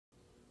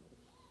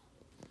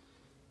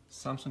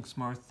Samsung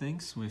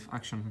SmartThings with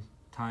action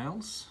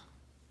tiles.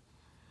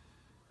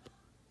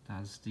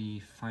 That's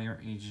the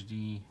Fire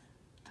HD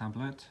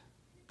tablet.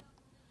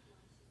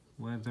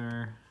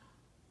 Weather,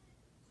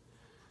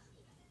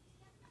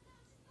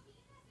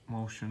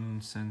 motion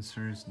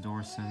sensors,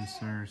 door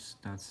sensors.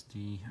 That's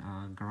the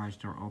garage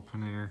door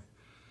opener.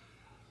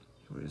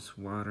 Here is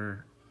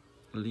water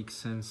leak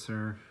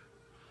sensor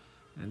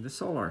and the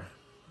solar.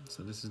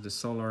 So this is the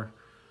solar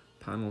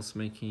panels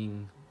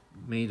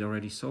made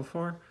already so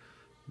far.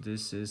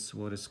 This is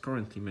what it's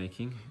currently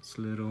making. It's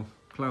a little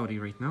cloudy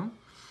right now.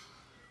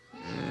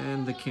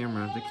 And the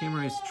camera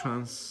is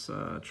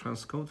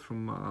transcode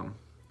from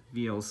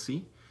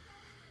VLC,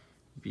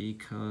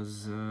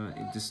 because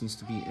this needs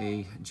to be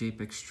a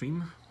JPEG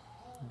stream.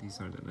 These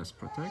are the Nest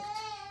Protect.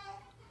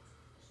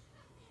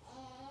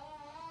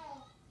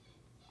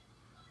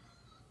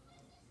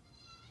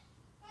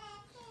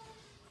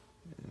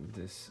 And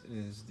this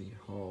is the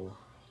whole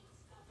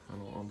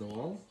panel on the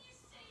wall.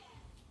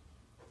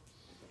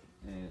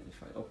 And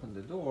if I open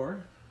the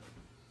door,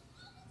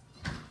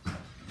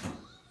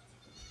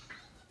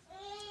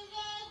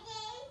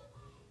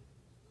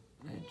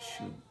 it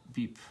should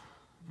beep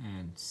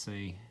and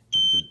say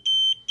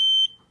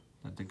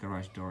that the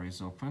garage door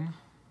is open.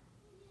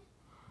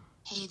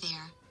 Hey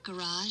there,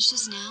 garage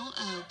is now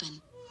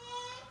open.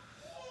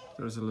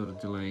 There's a little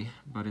delay,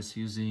 but it's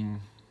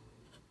using,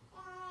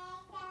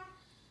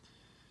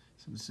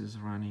 so this is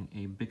running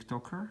a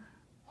BigTalker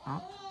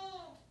app.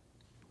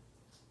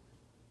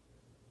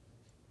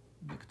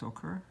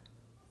 BigTalker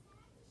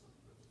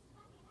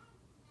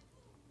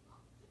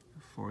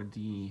for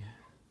the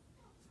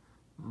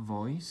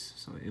voice,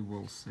 so it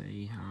will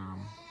say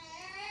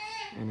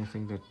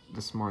anything that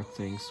the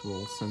SmartThings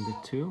will send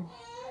it to,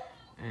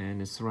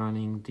 and it's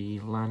running the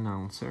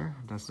Lanoucer.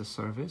 That's the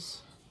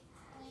service,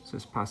 so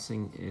it's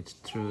passing it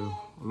through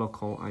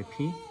local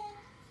IP,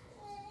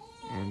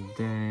 and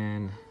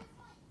then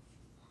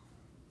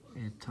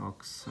it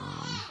talks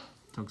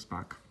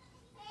back.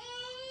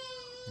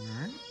 All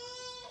right.